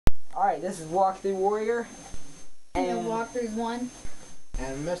Alright, this is Walkthrough Warrior. And Walkthrough's one.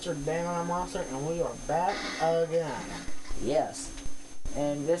 And Mr. Damon Monster, and we are back again. Yes.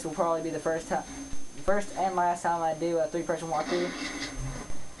 And this will probably be the first and last time I do a 3-person walkthrough.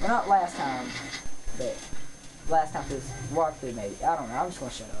 Well, not last time, but last time for this walkthrough maybe. I don't know, I'm just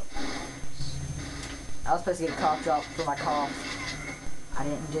gonna shut up. I was supposed to get a cough drop for my cough. I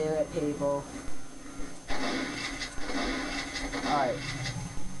didn't do it, people. Alright.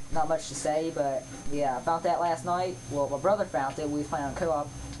 Not much to say, but yeah, I found that last night. Well, my brother found it. We was playing on co-op.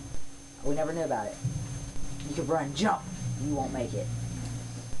 We never knew about it. You can run, jump. You won't make it.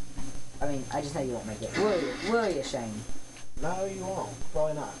 I mean, I just know you won't make it. Will you, Shane? No, you won't.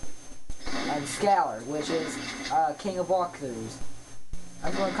 Probably not. And Scalar, which is King of Walkthroughs.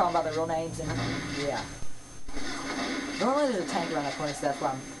 I'm just going to call him by their real names, and yeah. Normally there's a tank around that corner, so that's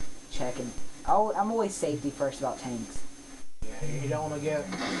why I'm checking. I'm always safety first about tanks. Yeah, you don't want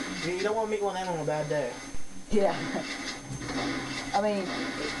to meet one of them on a bad day. Yeah. I mean,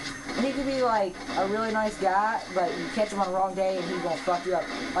 he could be like a really nice guy, but you catch him on the wrong day and he's gonna fuck you up.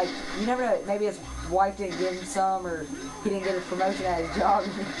 Like, you never know, maybe his wife didn't give him some, or he didn't get his promotion at his job.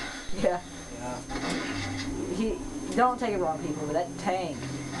 Yeah. Don't take it wrong, people, but that tank.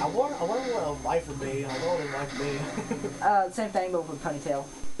 I wonder what a wife would be. I wonder what his wife would be. Same thing, but with a ponytail.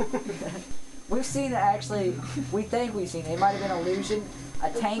 We've seen it actually. We think we've seen it. It might have been an illusion. A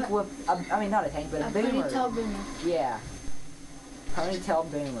tank with, I mean, not a tank, but a boomer. Ponytail boomer. Yeah. Ponytail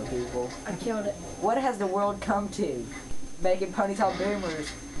boomer, people. I killed it. What has the world come to? Making ponytail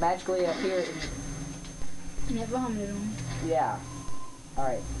boomers magically appear in... Never vomited them. Yeah.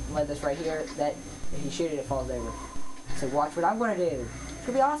 Alright, let this right here. That, if you shoot it, it falls over. So watch what I'm going to do. It's going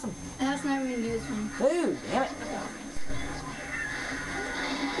to be awesome. That's not even used one. Dude, damn it.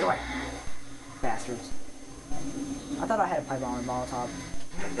 Get away. Bastards. I thought I had a pipe bomb and Molotov.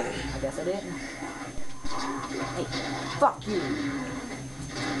 I guess I didn't. Hey, fuck you.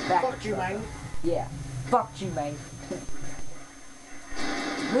 Fuck you, man. Yeah, fuck you, man.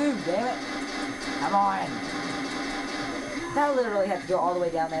 Move, damn it. Come on. I literally have to go all the way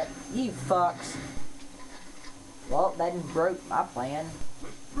down that. You fucks. Well, that just broke my plan.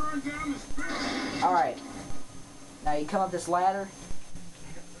 Alright. Now you come up this ladder.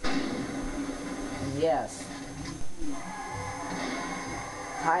 Yes.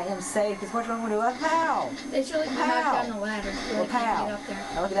 I am safe, because what I'm going to do? Pow! They should have knocked down the ladder so Well, they can't pow! get up there.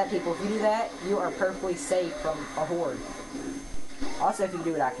 Now look at that, people. If you do that, you are perfectly safe from a horde. Also, if you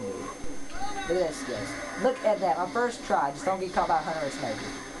do what I can do. Look at this, guys. Look at that. My first try. Just don't get caught by a hunter or a smoker.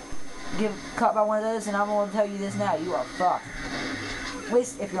 Get caught by one of those, and I'm going to tell you this now. You are fucked. At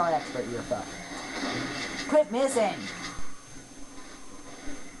least if you're an expert, you're fucked. Quit missing!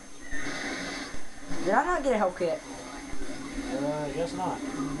 Did I not get a health kit? Guess not.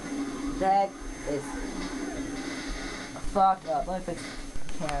 That is fucked up. Let me fix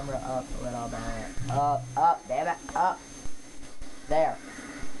the camera up a little bit. Up, damn it, up. There.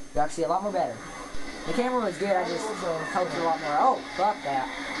 You actually see a lot more better. The camera was good, I just helped a lot more. Oh, fuck that.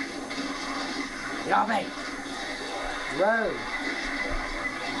 Get off me! Road.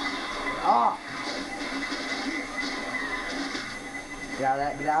 Off. Get out of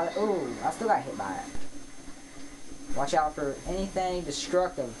that, get out of that. Ooh, I still got hit by it. Watch out for anything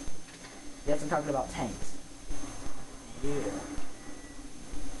destructive. Yes, I'm talking about tanks. Yeah.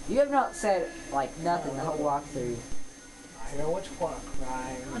 You have not said, like, nothing the whole walkthrough. I hear what you're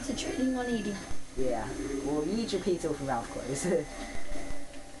crying. Concentrating on eating. Yeah. Well, you eat your pizza with your mouth closed.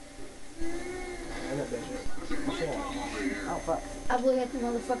 Oh, fuck. I blew at the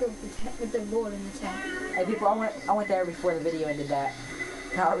motherfucker with the board in his head. Hey, people, I went there before the video and did that.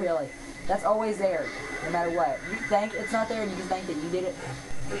 Not really. That's always there, no matter what. You think it's not there and you just think that you did it.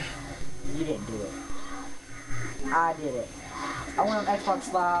 You didn't do it. I did it. I went on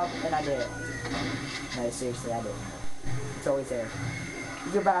Xbox Live and I did it. No, seriously, I did it. It's always there.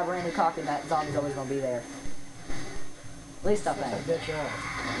 You go buy a brand new cock and that zombie's always gonna be there. At least I think.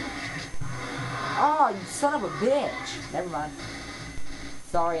 Oh, you son of a bitch! Never mind.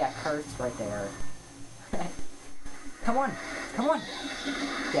 Sorry, I cursed right there. Come on, come on.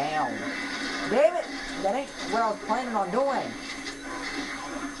 Down. Damn it! That ain't what I was planning on doing.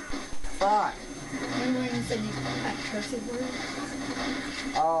 Fuck. Remember when you said you had cursive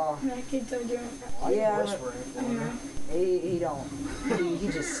words? Oh. That kid told you. Yeah. I He don't. He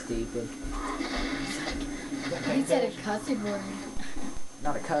just stupid. He said a cussing word.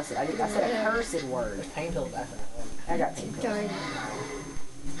 Not a cuss. I said a cursed word. Pain pills back I got pain pills. Sorry.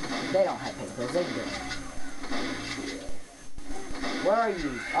 They don't have pain pills. They can do it. Where are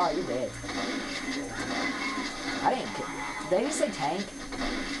you? Oh, you're dead. I didn't kill. Did they just say tank?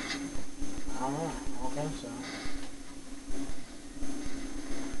 think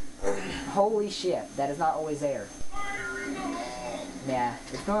so. Holy shit, that is not always there. Yeah,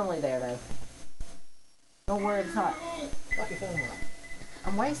 it's normally there though. Don't worry, it's not. Fuck your phone up.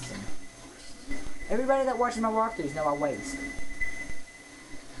 I'm wasting. Everybody that watches my walkthroughs know I waste.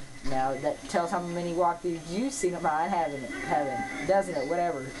 Now that tells how many walkthroughs you've seen of mine having, doesn't it?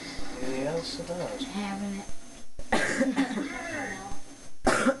 Whatever. Yes, it does. Having it.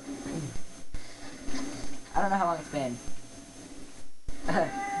 I don't know how long it's been. God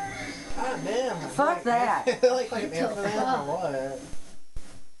damn. Fuck that. like an infinite or what?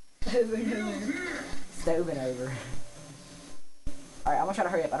 Over and over. Stoving over. Alright, I'm gonna try to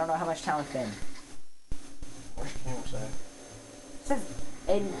hurry up. I don't know how much time it's been. What's your camera say? It says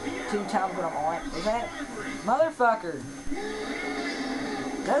 82 times when I'm on. Is that? Motherfucker!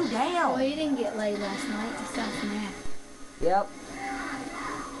 Go Well, down! he didn't get laid last night. He stopped from that. Yep.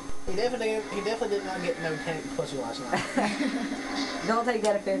 He definitely did not get no tank pussy last night. Don't take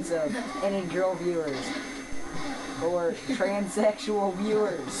that offensive. Any girl viewers. Or transsexual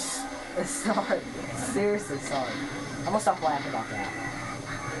viewers. Sorry. Seriously sorry. I'm gonna stop laughing about that.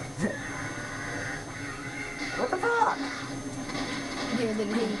 What the fuck? Here, the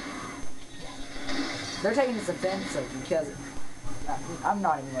D. They're taking this offensive because I'm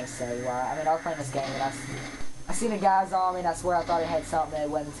not even gonna say why. I mean, I was playing this game and I seen a guy zombie and I swear I thought it had something that it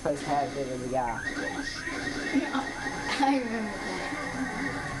wasn't supposed to have if it was a guy. I remember that.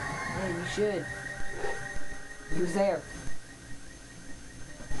 Yeah, you should. He was there.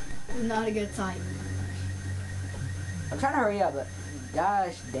 Not a good sight. I'm trying to hurry up, but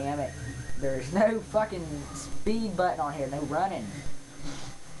gosh damn it. There's no fucking speed button on here, no running.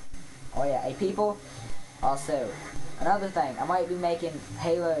 Oh yeah, hey people. Also, another thing, I might be making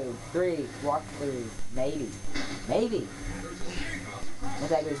Halo 3 walkthrough, maybe. If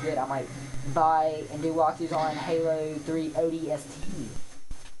that goes good, I might buy and do walkthroughs on Halo 3 ODST.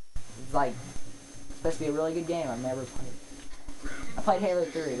 It's like, supposed to be a really good game, I've never played. I played Halo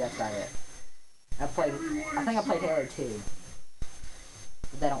 3, that's about it. I think I played Halo 2.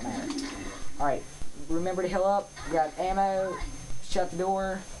 But that don't matter. Alright, remember to heal up, grab ammo, shut the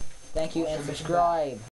door, thank you, and subscribe.